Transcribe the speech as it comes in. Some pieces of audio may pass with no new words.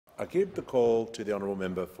I give the call to the honourable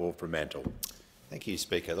member for Fremantle. Thank you,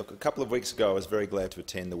 Speaker. Look, a couple of weeks ago I was very glad to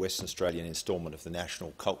attend the Western Australian instalment of the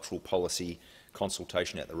National Cultural Policy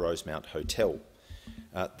consultation at the Rosemount Hotel.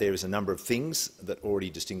 There is a number of things that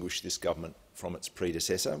already distinguish this government from its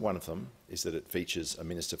predecessor. One of them is that it features a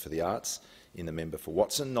Minister for the Arts in the member for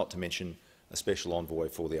Watson, not to mention a special envoy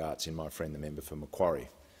for the arts in my friend the member for Macquarie.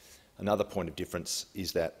 Another point of difference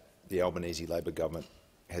is that the Albanese Labor government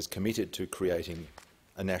has committed to creating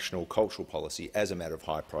a national cultural policy as a matter of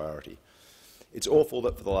high priority. It's awful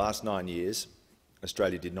that for the last 9 years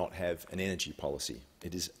Australia did not have an energy policy.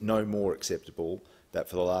 It is no more acceptable that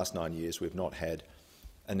for the last 9 years we've not had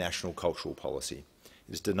a national cultural policy.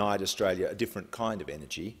 It has denied Australia a different kind of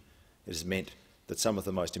energy. It has meant that some of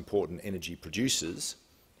the most important energy producers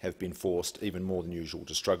have been forced even more than usual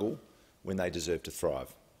to struggle when they deserve to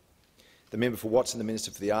thrive. The member for Watson, the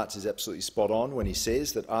Minister for the Arts, is absolutely spot on when he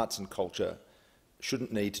says that arts and culture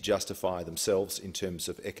shouldn't need to justify themselves in terms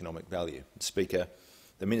of economic value. Speaker,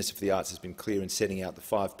 the Minister for the Arts has been clear in setting out the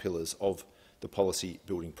 5 pillars of the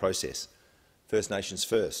policy-building process. First Nations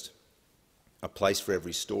first, a place for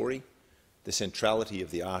every story, the centrality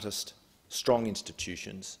of the artist, strong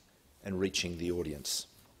institutions and reaching the audience.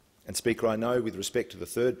 And Speaker, I know with respect to the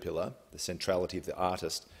third pillar, the centrality of the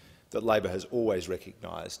artist, that Labor has always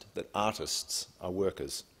recognised that artists are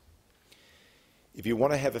workers. If you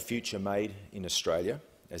want to have a future made in Australia,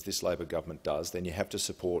 as this Labor government does, then you have to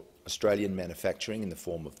support Australian manufacturing in the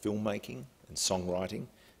form of filmmaking and songwriting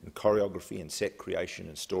and choreography and set creation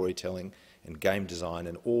and storytelling and game design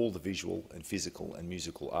and all the visual and physical and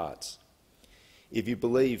musical arts. If you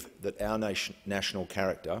believe that our national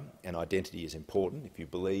character and identity is important, if you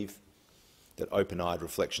believe that open-eyed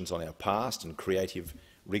reflections on our past and creative,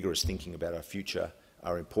 rigorous thinking about our future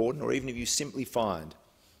are important, or even if you simply find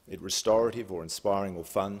it restorative or inspiring or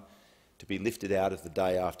fun to be lifted out of the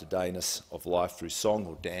day-after-dayness of life through song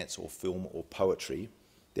or dance or film or poetry,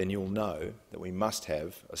 then you'll know that we must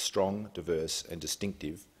have a strong, diverse and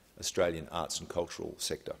distinctive Australian arts and cultural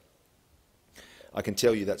sector. I can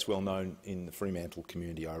tell you that's well known in the Fremantle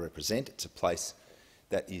community I represent. It's a place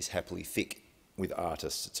that is happily thick with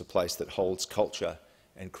artists. It's a place that holds culture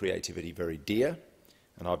and creativity very dear,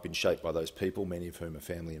 and I've been shaped by those people, many of whom are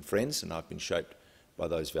family and friends, and I've been shaped by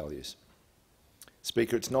those values.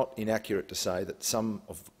 Speaker, it's not inaccurate to say that some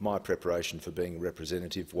of my preparation for being a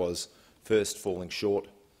representative was first falling short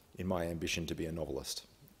in my ambition to be a novelist,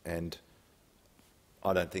 and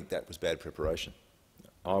I don't think that was bad preparation.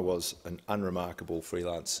 I was an unremarkable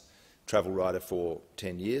freelance travel writer for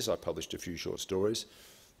 10 years. I published a few short stories,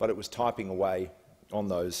 but it was typing away on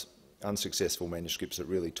those unsuccessful manuscripts that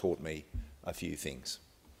really taught me a few things.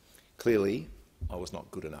 Clearly, I was not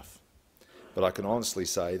good enough. But I can honestly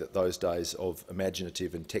say that those days of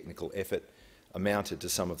imaginative and technical effort amounted to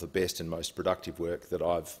some of the best and most productive work that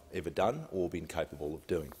I've ever done or been capable of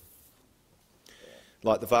doing.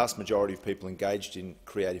 Like the vast majority of people engaged in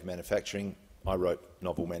creative manufacturing, I wrote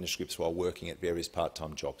novel manuscripts while working at various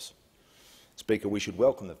part-time jobs. Speaker, we should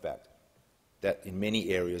welcome the fact that in many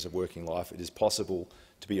areas of working life it is possible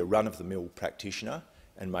to be a run-of-the-mill practitioner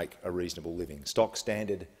and make a reasonable living.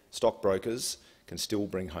 Stockbrokers can still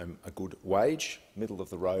bring home a good wage.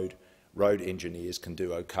 Middle-of-the-road road engineers can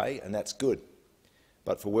do okay, and that's good.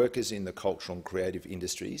 But for workers in the cultural and creative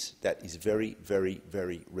industries, that is very, very,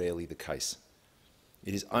 very rarely the case.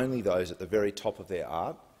 It is only those at the very top of their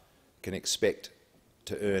art can expect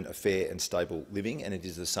to earn a fair and stable living, and it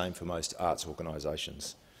is the same for most arts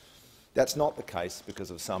organisations. That's not the case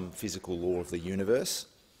because of some physical law of the universe.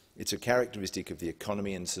 It's a characteristic of the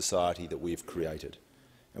economy and society that we've created.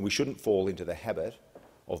 And we shouldn't fall into the habit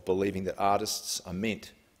of believing that artists are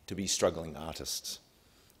meant to be struggling artists,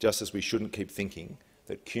 just as we shouldn't keep thinking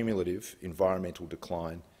that cumulative environmental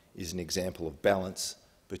decline is an example of balance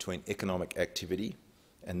between economic activity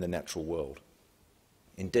and the natural world.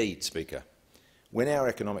 Indeed, Speaker, when our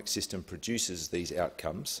economic system produces these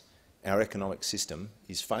outcomes, our economic system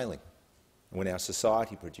is failing. And when our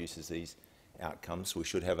society produces these outcomes, we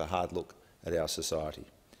should have a hard look at our society,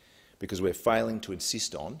 because we're failing to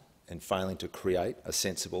insist on and failing to create a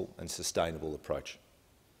sensible and sustainable approach.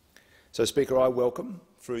 So, Speaker, I welcome,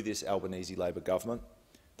 through this Albanese Labor government,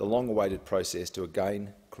 the long-awaited process to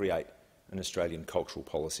again create an Australian cultural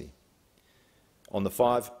policy. On the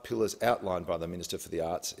 5 pillars outlined by the Minister for the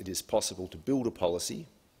Arts, it is possible to build a policy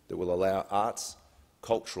that will allow arts,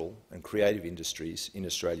 cultural and creative industries in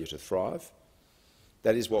Australia to thrive.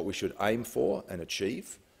 That is what we should aim for and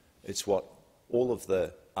achieve. It's what all of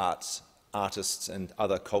the artists and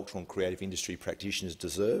other cultural and creative industry practitioners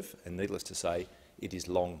deserve, and needless to say, it is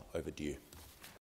long overdue.